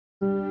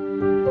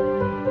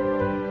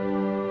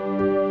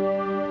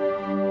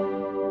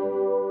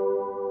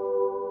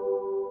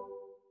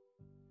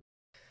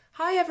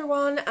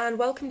everyone, and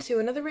welcome to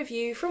another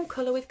review from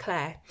Colour with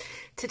Claire.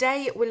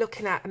 Today we're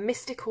looking at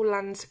Mystical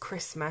Lands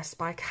Christmas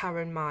by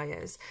Karen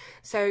Myers.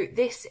 So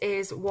this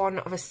is one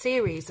of a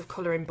series of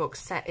colouring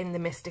books set in the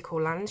mystical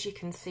lands. You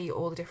can see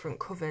all the different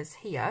covers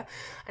here,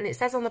 and it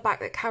says on the back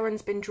that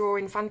Karen's been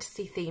drawing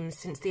fantasy themes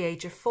since the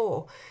age of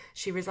 4.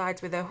 She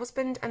resides with her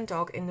husband and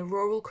dog in the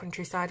rural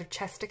countryside of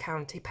Chester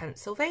County,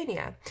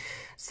 Pennsylvania.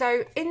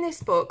 So in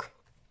this book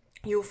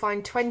you'll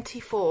find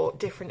 24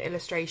 different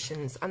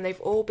illustrations, and they've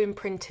all been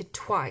printed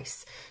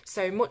twice.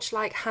 So much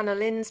like Hannah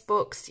Lynn's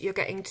books, you're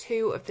getting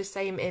 2 of the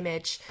same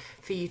image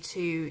for you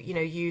to,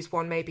 use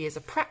one maybe as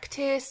a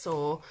practice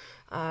or,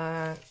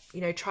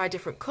 try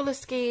different colour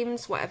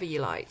schemes, whatever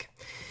you like.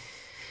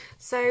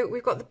 So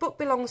we've got the book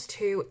belongs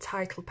to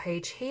title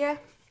page here.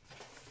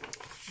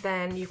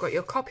 Then you've got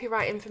your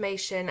copyright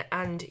information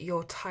and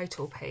your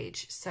title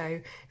page. So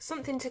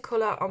something to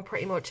colour on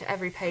pretty much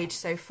every page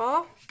so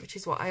far, which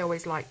is what I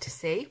always like to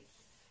see.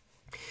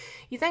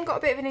 You then got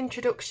a bit of an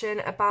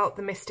introduction about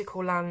the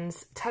mystical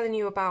lands, telling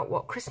you about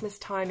what Christmas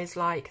time is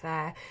like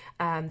there,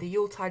 the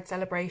Yuletide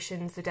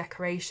celebrations, the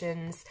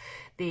decorations,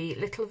 the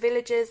little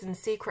villages and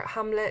secret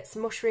hamlets,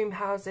 mushroom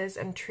houses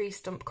and tree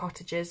stump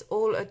cottages,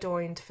 all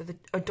adorned for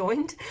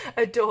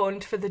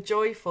the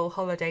joyful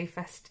holiday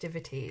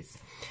festivities.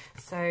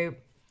 So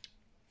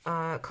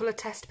colour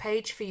test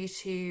page for you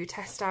to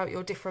test out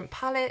your different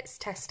palettes,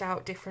 test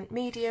out different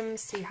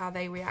mediums, see how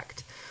they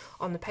react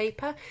on the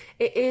paper.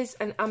 It is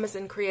an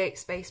Amazon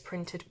CreateSpace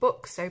printed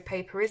book, so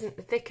paper isn't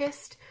the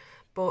thickest,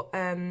 but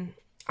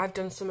I've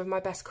done some of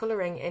my best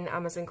colouring in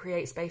Amazon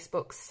CreateSpace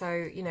books,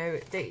 so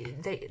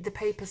the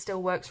paper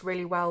still works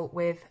really well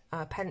with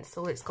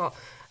pencil. It's got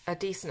a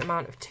decent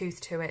amount of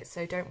tooth to it,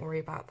 so don't worry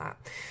about that.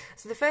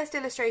 So the first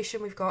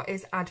illustration we've got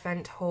is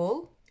Advent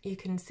Hall. You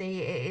can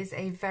see it is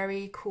a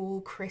very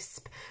cool,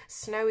 crisp,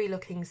 snowy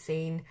looking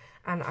scene,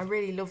 and I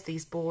really love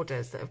these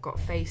borders that have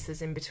got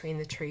faces in between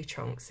the tree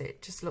trunks.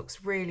 It just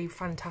looks really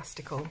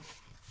fantastical.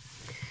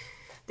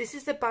 This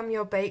is the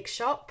Bamyo Bake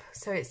Shop,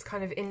 so it's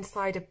kind of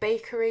inside a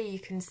bakery. You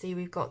can see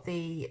we've got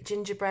the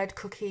gingerbread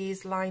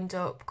cookies lined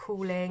up,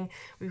 cooling.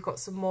 We've got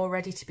some more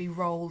ready to be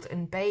rolled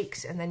and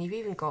baked, and then you've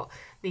even got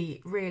the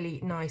really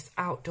nice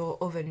outdoor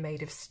oven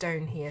made of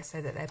stone here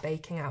so that they're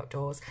baking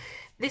outdoors.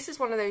 This is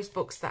one of those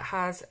books that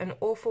has an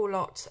awful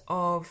lot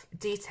of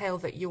detail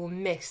that you'll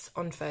miss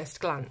on first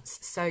glance.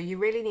 So you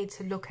really need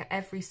to look at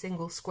every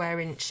single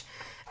square inch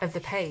of the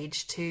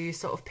page to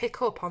sort of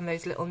pick up on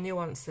those little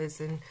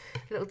nuances and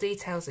little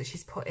details that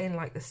she's put in,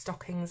 like the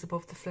stockings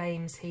above the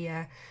flames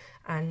here,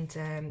 and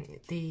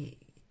the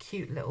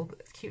cute little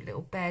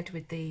bed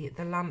with the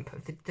lamp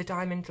of the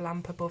diamond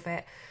lamp above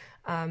it.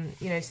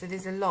 So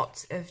there's a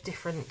lot of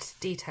different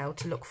detail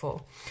to look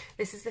for.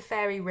 This is the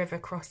Fairy River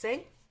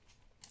Crossing.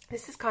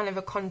 This is kind of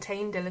a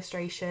contained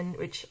illustration,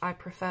 which I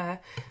prefer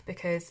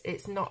because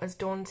it's not as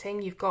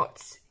daunting. You've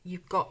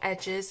got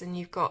edges and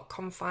you've got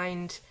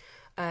confined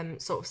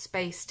sort of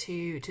space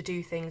to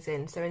do things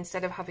in. So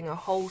instead of having a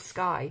whole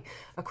sky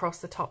across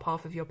the top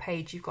half of your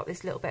page, you've got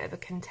this little bit of a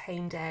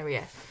contained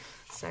area.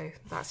 So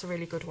that's a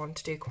really good one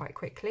to do quite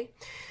quickly.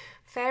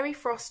 Fairy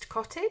Frost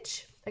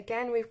Cottage.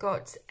 Again, we've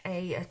got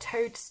a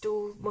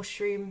toadstool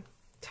mushroom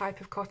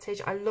type of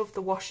cottage. I love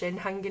the washing,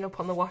 hanging up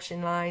on the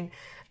washing line.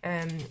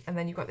 And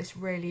then you've got this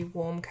really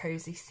warm,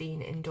 cosy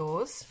scene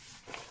indoors.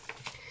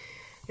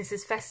 This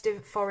is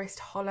Festive Forest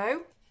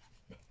Hollow.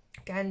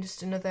 Again,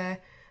 just another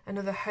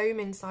home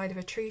inside of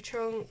a tree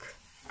trunk.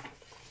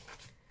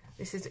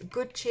 This is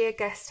Good Cheer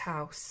Guest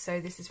House.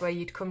 So this is where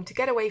you'd come to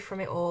get away from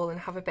it all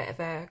and have a bit of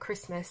a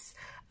Christmas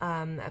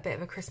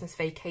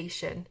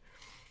vacation.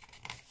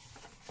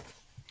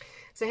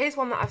 So here's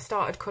one that I've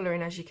started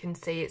colouring. As you can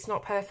see, it's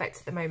not perfect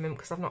at the moment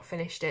because I've not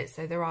finished it,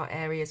 so there are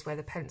areas where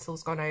the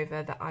pencil's gone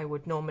over that I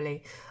would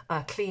normally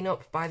clean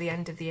up by the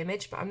end of the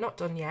image, but I'm not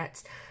done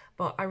yet.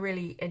 But I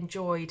really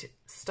enjoyed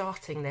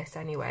starting this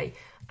anyway,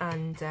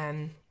 and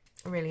I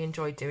really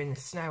enjoyed doing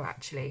the snow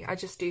actually. I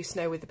just do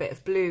snow with a bit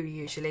of blue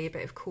usually, a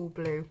bit of cool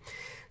blue.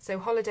 So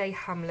Holiday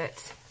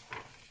Hamlet.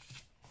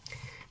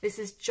 This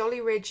is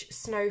Jolly Ridge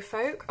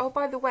Snowfolk. Oh,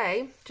 by the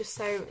way, just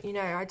so you know,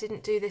 I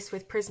didn't do this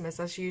with Prismas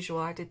as usual.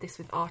 I did this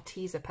with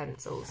Arteza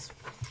pencils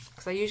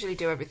because I usually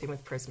do everything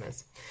with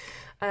Prismas.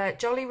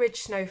 Jolly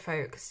Ridge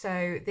Snowfolk.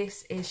 So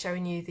this is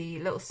showing you the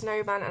little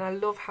snowman, and I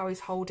love how he's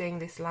holding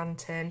this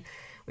lantern.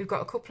 We've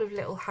got a couple of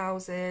little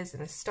houses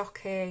and a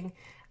stocking,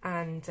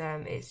 and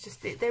it's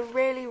just, they're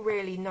really,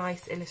 really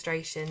nice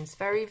illustrations.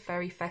 Very,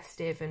 very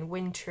festive and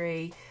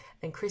wintry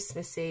and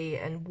Christmassy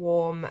and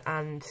warm,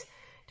 and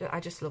I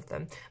just love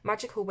them.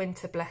 Magical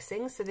Winter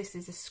Blessings. So this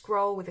is a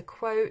scroll with a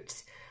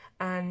quote,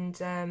 and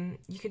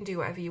you can do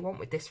whatever you want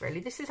with this really.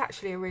 This is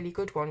actually a really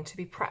good one to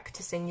be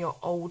practicing your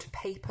old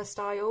paper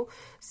style.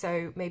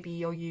 So maybe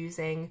you're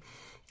using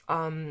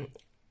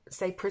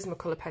say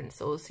Prismacolor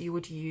pencils, so you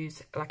would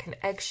use like an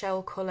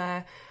eggshell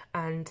colour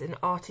and an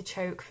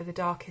artichoke for the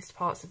darkest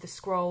parts of the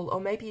scroll, or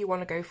maybe you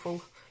want to go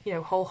full,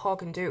 whole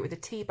hog and do it with a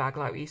tea bag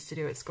like we used to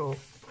do at school.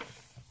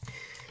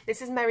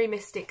 This is Merry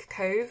Mystic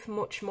Cove,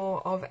 much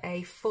more of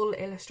a full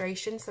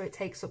illustration, so it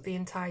takes up the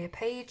entire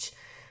page.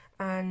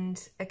 And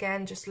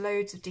again, just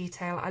loads of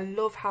detail. I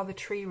love how the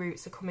tree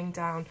roots are coming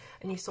down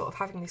and you're sort of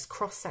having this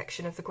cross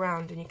section of the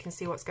ground and you can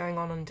see what's going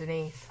on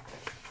underneath.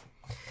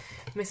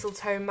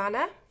 Mistletoe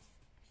Manor.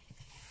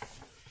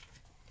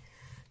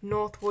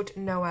 Northwood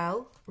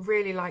Noel.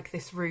 Really like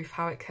this roof,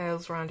 how it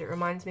curls around. It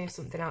reminds me of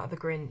something out of The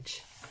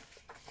Grinch.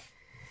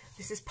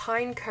 This is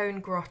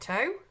Pinecone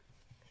Grotto.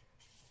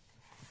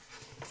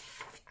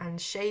 And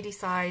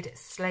Shadyside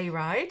Sleigh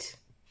Ride.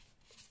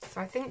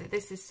 So I think that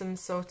this is some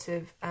sort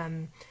of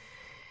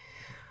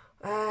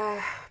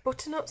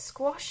butternut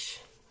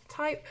squash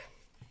type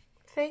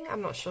thing.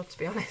 I'm not sure, to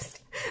be honest.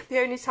 The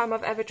only time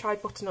I've ever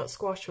tried butternut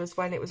squash was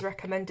when it was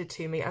recommended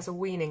to me as a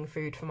weaning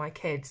food for my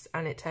kids,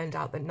 and it turned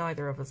out that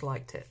neither of us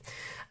liked it.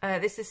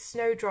 This is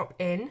Snowdrop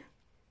Inn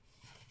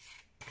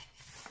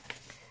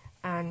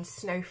and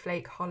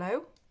Snowflake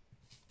Hollow.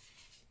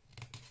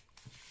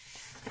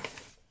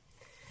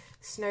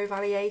 Snow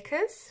Valley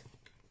Acres.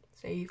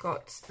 So you've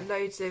got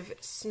loads of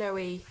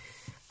snowy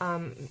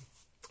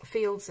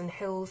fields and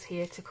hills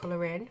here to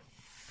colour in.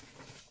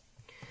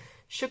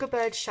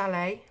 Sugarbird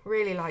Chalet,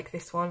 really like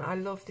this one. I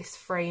love this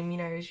frame, you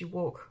know, as you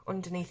walk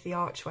underneath the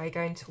archway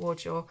going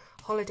towards your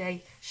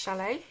holiday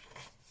chalet.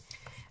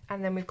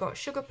 And then we've got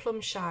Sugar Plum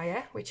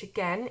Shire, which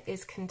again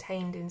is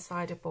contained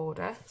inside a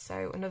border.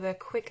 So another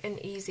quick and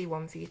easy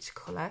one for you to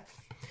colour.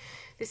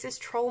 This is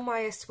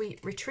Trollmire Sweet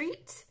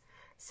Retreat.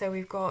 So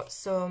we've got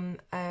some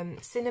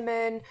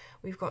cinnamon,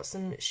 we've got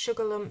some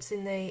sugar lumps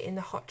in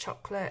the hot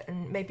chocolate,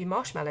 and maybe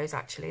marshmallows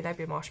actually. They'd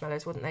be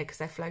marshmallows, wouldn't they, because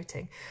they're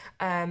floating.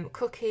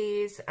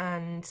 Cookies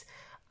and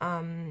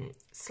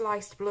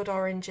sliced blood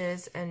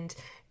oranges, and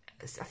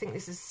I think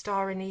this is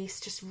star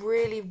anise. Just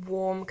really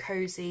warm,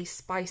 cosy,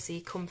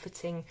 spicy,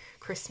 comforting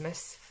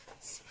Christmas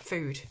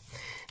food.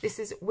 This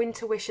is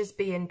Winter Wishes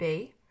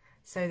B&B.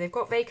 So they've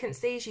got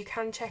vacancies, you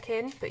can check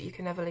in, but you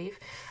can never leave.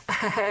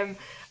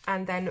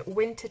 And then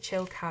Winter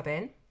Chill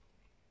Cabin.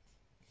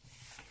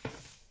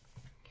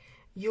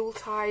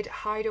 Yuletide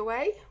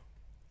Hideaway.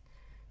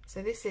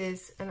 So this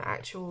is an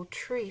actual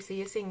tree. So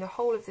you're seeing the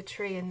whole of the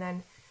tree and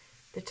then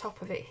the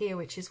top of it here,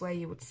 which is where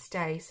you would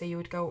stay. So you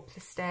would go up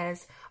the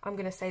stairs. I'm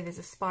going to say there's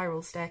a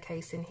spiral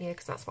staircase in here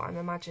because that's what I'm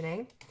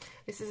imagining.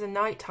 This is a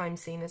nighttime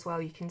scene as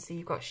well. You can see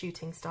you've got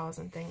shooting stars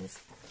and things.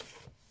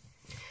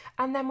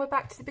 And then we're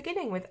back to the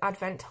beginning with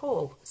Advent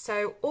Hall.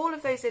 So all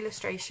of those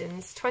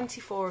illustrations,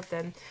 24 of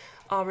them,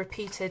 are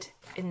repeated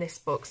in this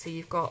book. So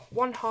you've got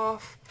one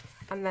half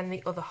and then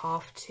the other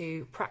half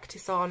to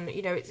practice on.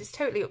 You know, it's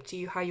totally up to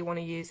you how you want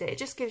to use it. It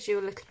just gives you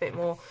a little bit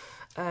more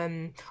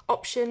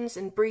options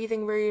and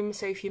breathing room.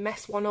 So if you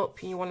mess one up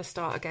and you want to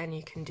start again,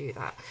 you can do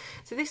that.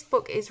 So this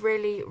book is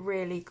really,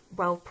 really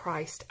well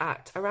priced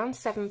at around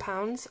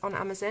 £7 on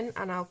Amazon,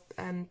 and I'll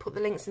put the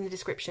links in the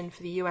description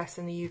for the US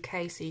and the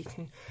UK so you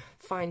can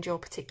find your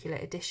particular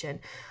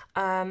edition.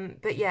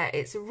 But yeah,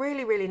 it's a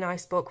really, really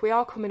nice book. We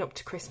are coming up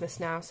to Christmas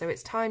now, so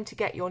it's time to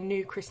get your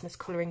new Christmas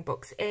colouring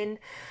books in.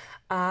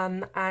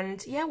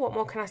 And yeah, what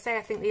more can I say?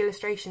 I think the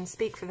illustrations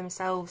speak for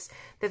themselves.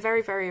 They're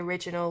very, very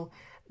original.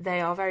 They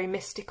are very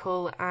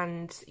mystical,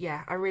 and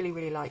yeah, I really,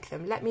 really like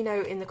them. Let me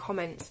know in the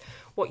comments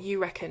what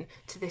you reckon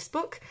to this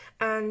book,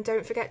 and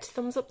don't forget to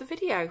thumbs up the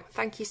video.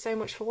 Thank you so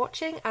much for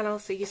watching, and I'll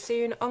see you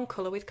soon on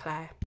Colour with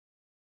Claire.